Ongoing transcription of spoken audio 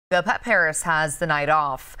Pet Paris has the night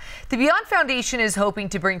off. The Beyond Foundation is hoping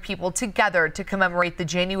to bring people together to commemorate the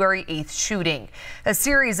January 8th shooting. A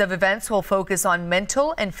series of events will focus on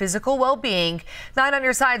mental and physical well-being. 9 on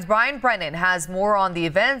your side's Brian Brennan has more on the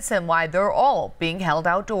events and why they're all being held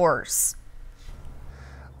outdoors.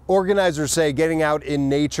 Organizers say getting out in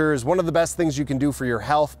nature is one of the best things you can do for your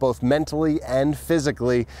health, both mentally and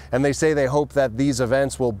physically. And they say they hope that these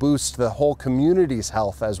events will boost the whole community's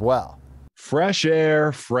health as well. Fresh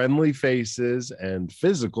air, friendly faces, and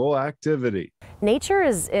physical activity. Nature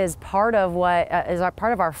is part of what is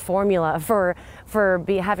part of our formula for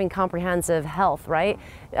having comprehensive health, right?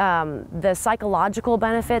 The psychological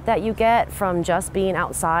benefit that you get from just being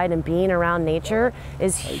outside and being around nature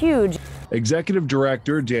is huge. Executive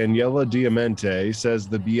Director Daniela Diamante says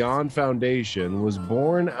the Beyond Foundation was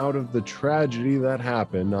born out of the tragedy that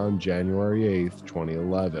happened on January 8th,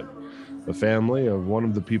 2011. The family of one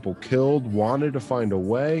of the people killed wanted to find a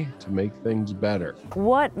way to make things better.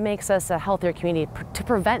 What makes us a healthier community to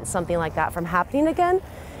prevent something like that from happening again?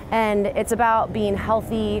 And it's about being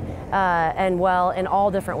healthy and well in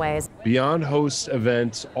all different ways. Beyond hosts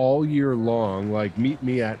events all year long, like Meet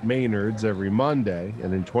Me at Maynard's every Monday.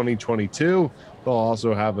 And in 2022, they'll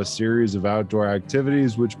also have a series of outdoor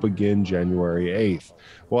activities which begin January 8th.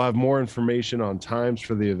 We'll have more information on times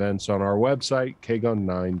for the events on our website,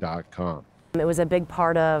 kgun9.com. It was a big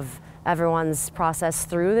part of everyone's process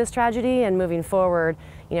through this tragedy, and moving forward,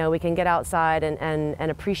 you know, we can get outside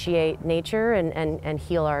and appreciate nature and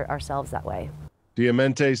heal ourselves that way.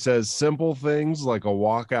 Diamante says simple things like a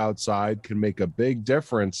walk outside can make a big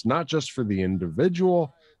difference, not just for the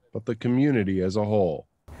individual, but the community as a whole.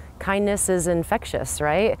 Kindness is infectious,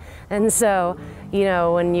 right? And so, you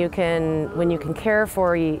know, when you can care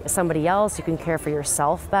for somebody else, you can care for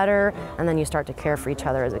yourself better, and then you start to care for each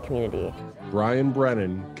other as a community. Brian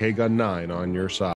Brennan, KGUN 9 on your side.